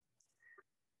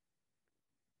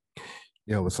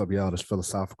Yo, what's up, y'all? This is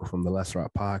Philosophical from the Let's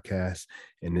Rock Podcast,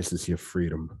 and this is your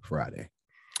Freedom Friday.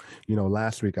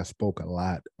 Last week I spoke a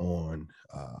lot on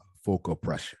focal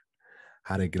pressure,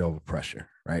 how to get over pressure,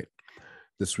 right?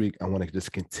 This week I want to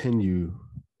just continue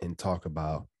and talk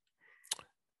about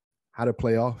how to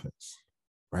play offense,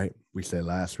 right? We said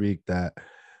last week that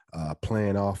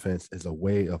playing offense is a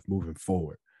way of moving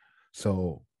forward.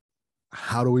 So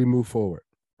how do we move forward,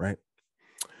 right?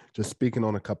 Just speaking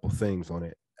on a couple things on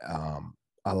it.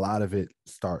 A lot of it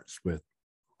starts with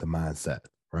the mindset,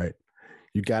 right?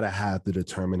 You got to have the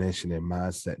determination and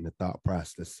mindset and the thought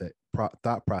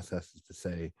processes to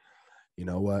say, you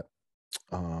know what,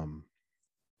 I'm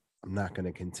not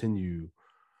going to continue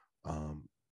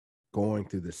going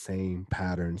through the same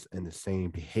patterns and the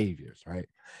same behaviors, right?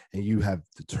 And you have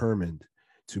determined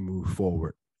to move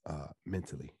forward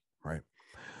mentally, right?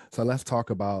 So let's talk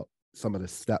about some of the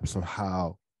steps on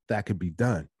how that could be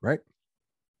done, right?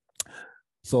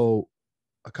 So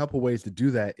a couple ways to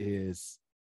do that is,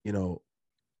 you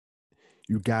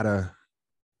got to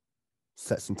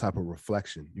set some type of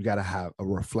reflection. You got to have a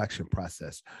reflection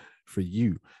process for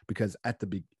you, because at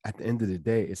the end of the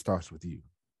day, it starts with you,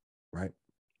 right?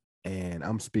 And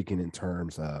I'm speaking in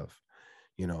terms of,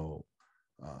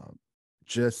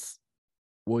 just,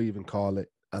 we'll even call it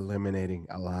eliminating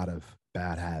a lot of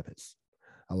bad habits,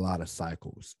 a lot of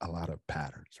cycles, a lot of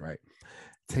patterns, right?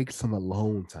 Take some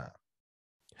alone time.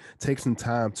 Take some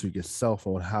time to yourself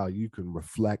on how you can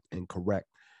reflect and correct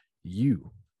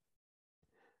you.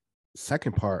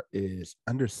 Second part is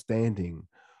understanding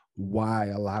why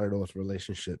a lot of those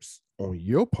relationships on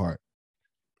your part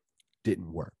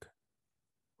didn't work,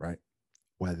 right?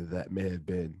 Whether that may have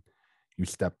been you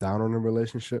stepped out on a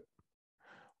relationship,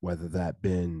 whether that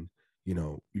been,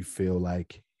 you feel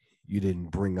like you didn't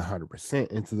bring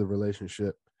 100% into the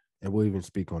relationship. And we'll even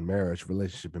speak on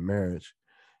relationship and marriage.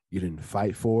 You didn't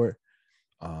fight for it.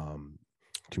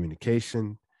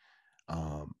 Communication.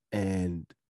 And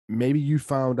maybe you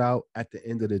found out at the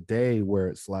end of the day where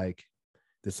it's like,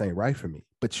 this ain't right for me.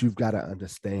 But you've got to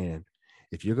understand,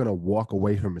 if you're going to walk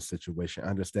away from a situation,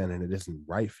 understanding it isn't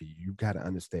right for you, you've got to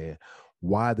understand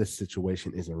why this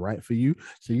situation isn't right for you,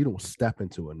 so you don't step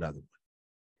into another one,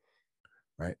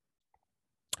 right?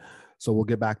 So we'll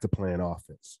get back to playing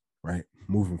offense, right?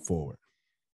 Moving forward.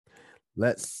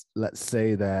 Let's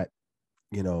say that,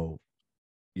 you're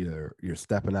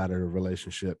stepping out of a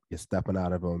relationship, you're stepping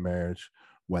out of a marriage,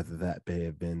 whether that may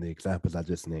have been the examples I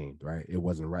just named, right? It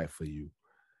wasn't right for you.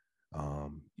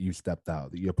 You stepped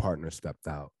out, your partner stepped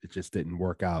out, it just didn't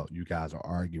work out. You guys are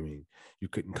arguing, you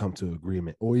couldn't come to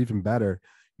agreement, or even better,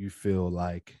 you feel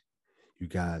like you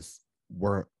guys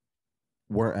weren't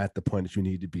at the point that you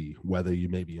need to be, whether you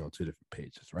may be on two different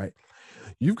pages, right?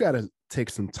 You've got to take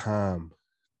some time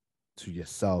to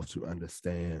yourself to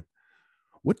understand,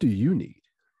 what do you need?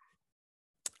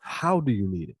 How do you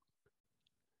need it?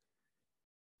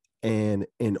 And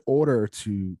in order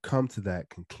to come to that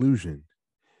conclusion,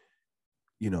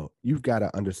 you've got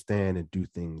to understand and do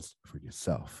things for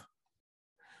yourself.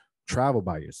 Travel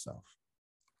by yourself.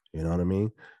 You know what I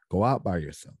mean? Go out by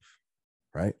yourself,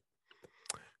 right?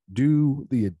 Do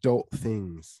the adult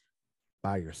things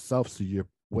by yourself. So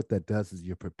what that does is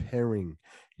you're preparing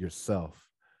yourself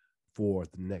for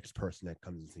the next person that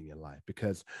comes into your life.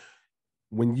 Because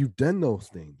when you've done those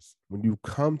things, when you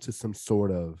come to some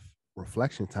sort of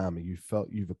reflection time and you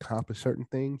felt you've accomplished certain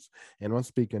things, and I'm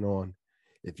speaking on,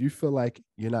 if you feel like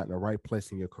you're not in the right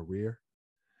place in your career,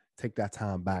 take that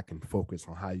time back and focus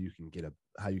on how you can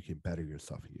better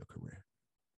yourself in your career,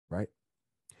 right?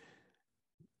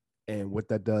 And what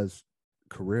that does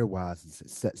career-wise is it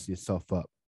sets yourself up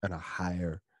in a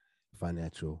higher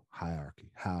financial hierarchy,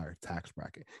 higher tax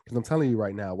bracket. Because I'm telling you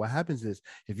right now, what happens is,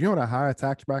 if you're on a higher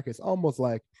tax bracket, it's almost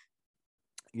like,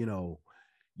 you're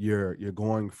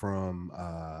going from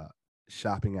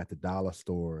shopping at the dollar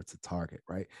store to Target,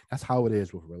 right? That's how it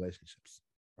is with relationships,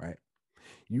 right?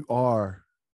 You are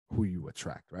who you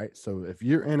attract, right? So if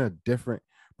you're in a different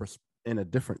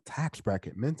tax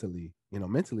bracket mentally,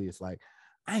 it's like,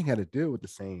 I ain't got to deal with the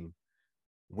same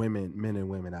men and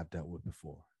women I've dealt with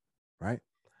before, right?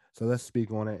 So let's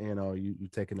speak on it. You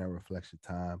taking that reflection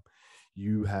time.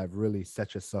 You have really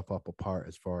set yourself up apart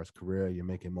as far as career. You're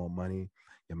making more money.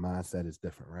 Your mindset is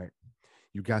different, right?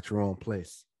 You got your own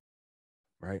place,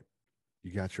 right?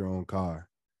 You got your own car,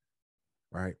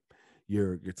 right?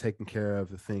 You're taking care of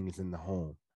the things in the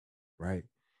home, right?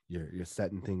 You're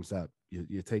setting things up.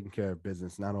 You're taking care of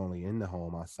business not only in the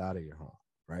home, outside of your home,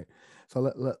 right? So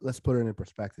let's put it in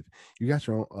perspective. You got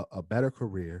your own a better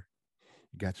career,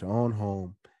 you got your own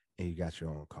home, and you got your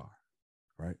own car,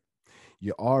 right?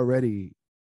 You're already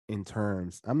in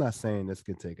terms, I'm not saying this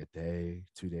can take a day,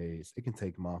 2 days. It can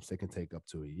take months. It can take up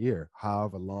to a year.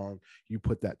 However long you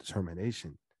put that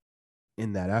determination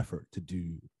in that effort to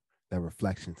do that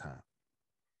reflection time,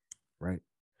 right?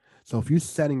 So if you're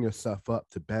setting yourself up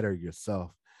to better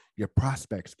yourself, your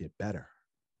prospects get better,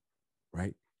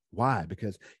 right? Why?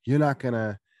 Because you're not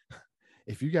gonna,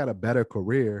 if you got a better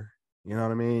career, you know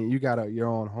what I mean? You got your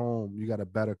own home, you got a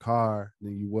better car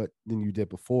than you did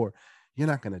before. You're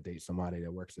not gonna date somebody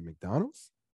that works at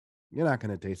McDonald's. You're not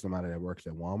gonna date somebody that works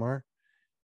at Walmart.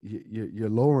 You're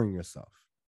lowering yourself,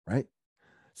 right?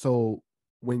 So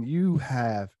when you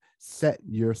have set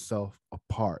yourself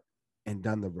apart and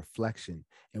done the reflection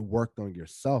and worked on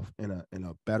yourself in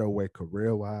a better way,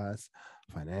 career wise,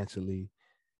 financially,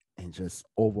 and just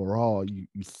overall, you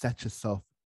set yourself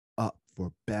up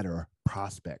for better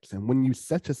prospects. And when you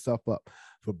set yourself up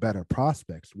for better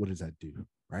prospects, what does that do?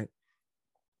 Right?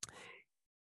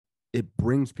 It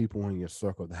brings people in your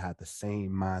circle that have the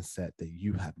same mindset that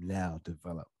you have now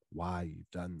developed. Why you've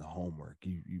done the homework,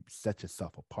 you set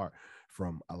yourself apart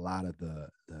from a lot of the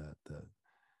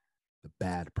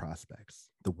bad prospects,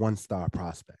 the 1-star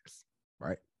prospects,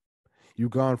 right?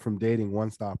 You've gone from dating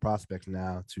 1-star prospects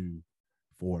now to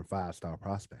 4 and 5-star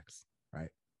prospects, right?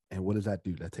 And what does that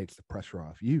do? That takes the pressure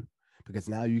off you, because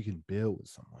now you can build with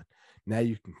someone. Now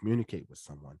you can communicate with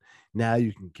someone. Now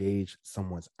you can gauge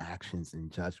someone's actions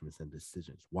and judgments and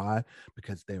decisions. Why?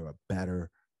 Because they're a better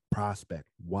prospect.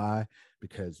 Why?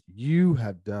 Because you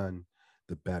have done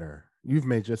the better. You've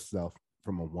made yourself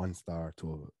from a 1-star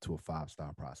to a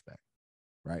 5-star prospect,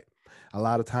 right? A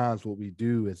lot of times what we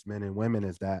do as men and women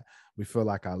is that we feel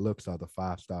like our looks are the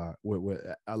 5-star.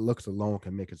 Our looks alone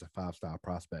can make us a 5-star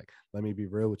prospect. Let me be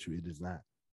real with you, it is not,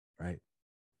 right?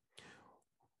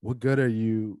 What good are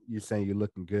you saying you're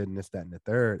looking good and this, that, and the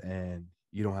third, and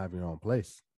you don't have your own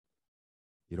place?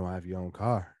 You don't have your own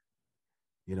car.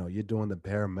 You know, you're doing the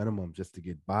bare minimum just to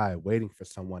get by, waiting for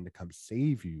someone to come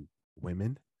save you,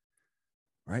 women,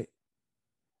 right?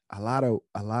 A lot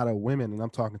of women, and I'm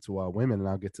talking to our women, and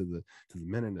I'll get to the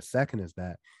men in a second, is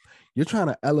that you're trying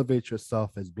to elevate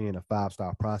yourself as being a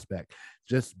 5-star prospect,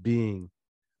 just being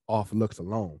off looks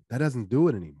alone. That doesn't do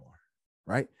it anymore,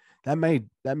 right? That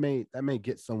may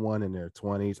get someone in their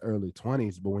 20s, early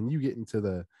 20s, but when you get into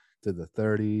the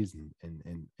 30s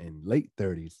and late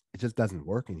 30s, it just doesn't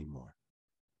work anymore,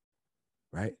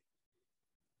 right?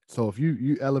 So if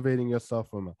you elevating yourself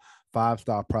from a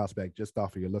 5-star prospect just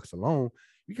off of your looks alone,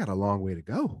 you got a long way to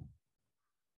go.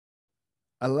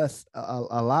 Unless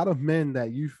a lot of men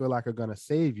that you feel like are going to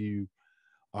save you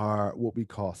are what we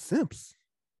call simps.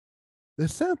 They're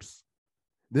simps.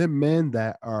 They're men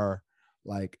that are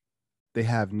like, they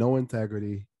have no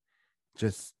integrity.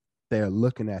 Just they're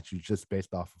looking at you just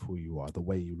based off of who you are, the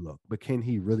way you look. But can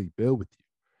he really build with you?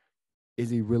 Is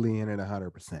he really in it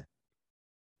 100%?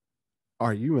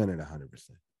 Are you in it 100%?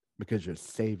 Because he's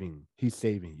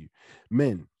saving you.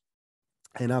 Men,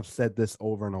 and I've said this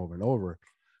over and over and over,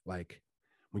 like,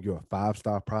 when you're a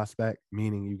 5-star prospect,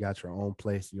 meaning you got your own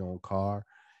place, your own car,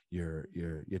 you're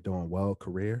doing well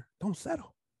career, don't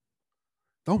settle.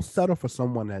 Don't settle for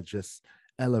someone that just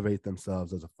elevate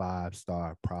themselves as a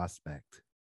 5-star prospect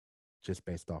just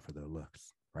based off of their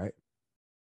looks, right?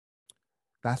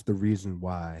 That's the reason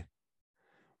why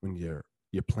when you're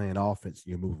playing offense,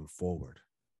 you're moving forward,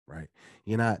 right?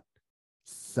 You're not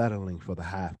settling for the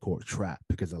half court trap,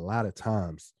 because a lot of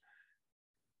times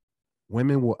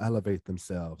women will elevate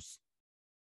themselves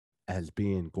as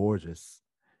being gorgeous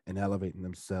and elevating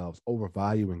themselves,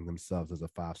 overvaluing themselves as a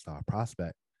 5-star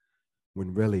prospect,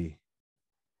 when really,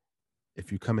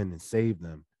 if you come in and save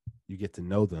them, you get to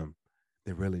know them,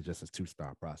 they're really just a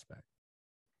 2-star prospect,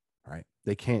 right?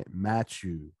 They can't match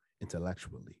you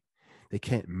intellectually. They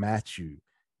can't match you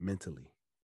mentally,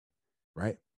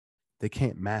 right? They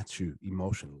can't match you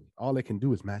emotionally. All they can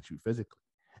do is match you physically.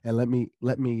 And let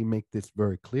me make this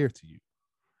very clear to you.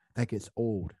 That gets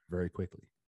old very quickly,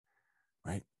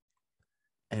 right?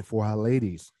 And for our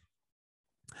ladies,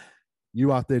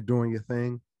 you out there doing your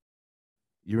thing,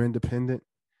 you're independent,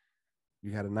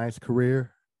 you had a nice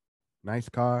career, nice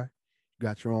car, you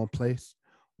got your own place.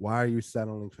 Why are you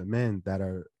settling for men that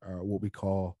are what we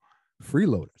call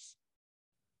freeloaders?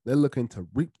 They're looking to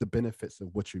reap the benefits of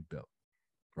what you built,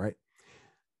 right?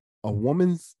 A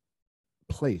woman's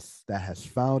place that has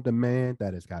found a man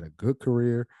that has got a good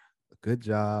career, a good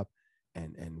job,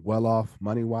 and well off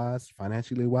money wise,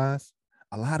 financially wise,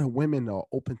 a lot of women are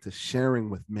open to sharing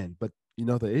with men. But you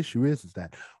know, the issue is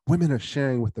that women are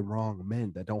sharing with the wrong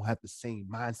men that don't have the same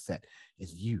mindset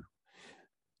as you.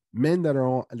 Men that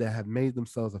have made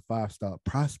themselves a 5-star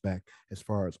prospect as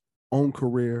far as own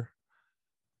career,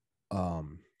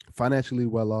 financially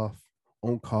well off,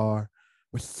 own car.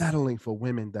 We're settling for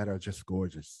women that are just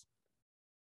gorgeous.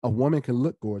 A woman can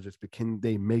look gorgeous, but can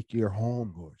they make your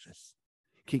home gorgeous?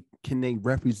 Can they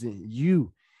represent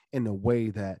you in a way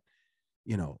that,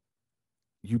 you know,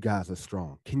 you guys are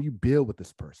strong? Can you build with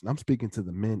this person? I'm speaking to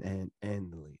the men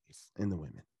and the ladies and the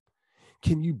women.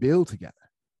 Can you build together?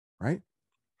 Right?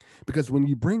 Because when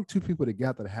you bring two people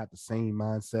together that have the same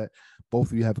mindset,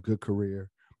 both of you have a good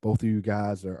career, both of you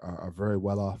guys are very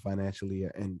well off financially,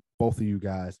 and both of you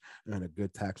guys are in a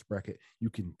good tax bracket, you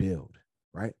can build,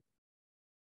 right?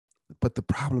 But the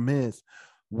problem is,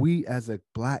 we as a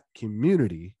Black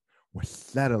community, we're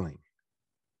settling,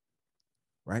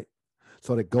 right?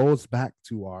 So that goes back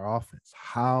to our offense.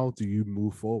 How do you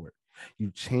move forward? You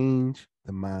change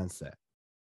the mindset.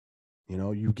 You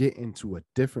know, you get into a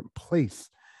different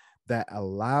place that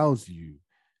allows you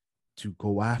to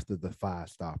go after the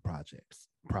 5-star prospects.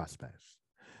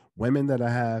 Women that I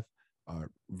have are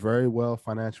very well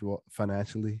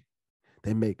financially.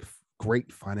 They make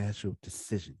great financial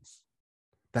decisions.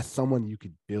 That's someone you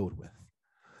could build with.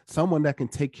 Someone that can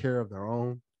take care of their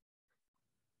own,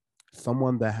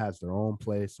 someone that has their own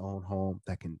place, own home,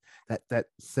 that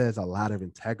says a lot of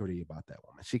integrity about that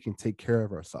woman. She can take care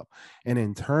of herself. And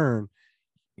in turn,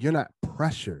 you're not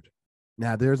pressured.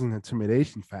 Now, there's an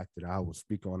intimidation factor that I will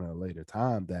speak on at a later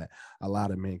time that a lot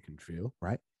of men can feel,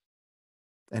 right?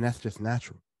 And that's just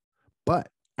natural. But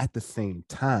at the same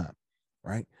time,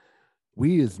 right,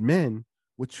 we as men,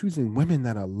 we're choosing women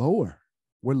that are lower.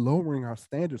 We're lowering our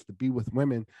standards to be with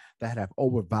women that have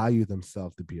overvalued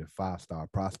themselves to be a 5-star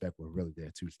prospect when really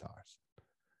they're 2 stars.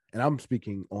 And I'm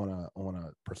speaking on a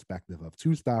perspective of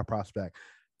 2-star prospect,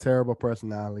 terrible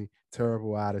personality,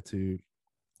 terrible attitude,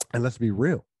 and let's be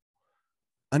real,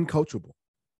 uncoachable,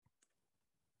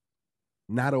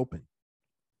 not open.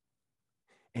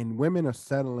 And women are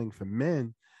settling for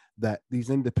men that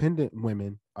these independent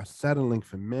women are settling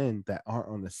for men that aren't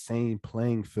on the same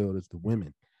playing field as the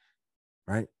women,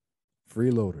 right?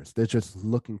 Freeloaders. They're just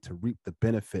looking to reap the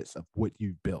benefits of what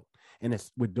you've built. And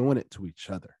we're doing it to each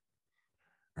other,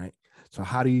 right? So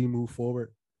how do you move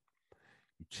forward?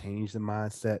 You change the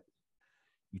mindset.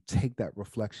 You take that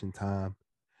reflection time.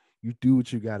 You do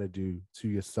what you got to do to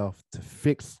yourself to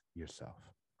fix yourself,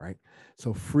 right?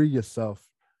 So free yourself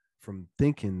from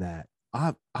thinking that.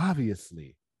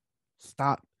 Obviously,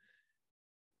 stop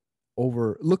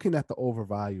looking at the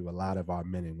overvalue a lot of our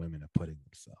men and women are putting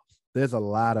themselves. There's a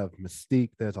lot of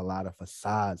mystique, there's a lot of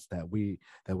facades that we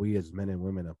as men and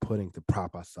women are putting to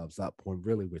prop ourselves up when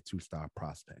really we're 2-star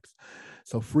prospects.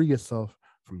 So free yourself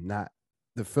from not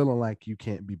the feeling like you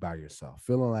can't be by yourself,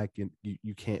 feeling like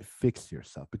you can't fix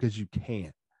yourself, because you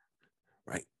can't,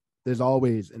 right? There's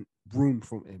always room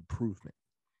for improvement.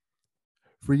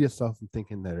 Free yourself from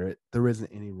thinking that there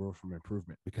isn't any room for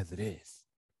improvement, because it is,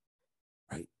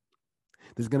 right?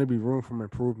 There's going to be room for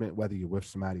improvement whether you're with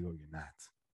somebody or you're not.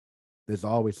 There's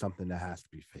always something that has to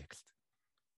be fixed,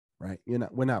 right?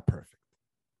 We're not perfect,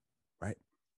 right?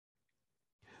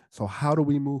 So how do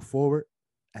we move forward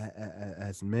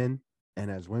as men and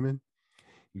as women?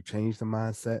 You change the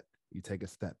mindset, you take a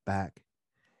step back,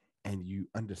 and you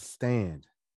understand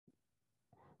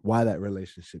why that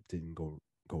relationship didn't go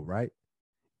right.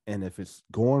 And if it's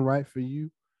going right for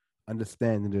you,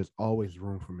 understand that there's always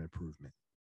room for improvement,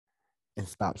 and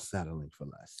stop settling for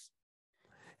less.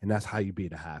 And that's how you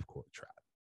beat a half court trap.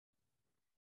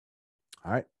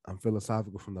 All right. I'm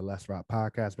Philosophical from the Let's Rock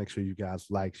podcast. Make sure you guys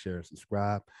like, share,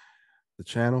 subscribe the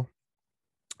channel.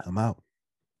 I'm out.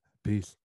 Peace.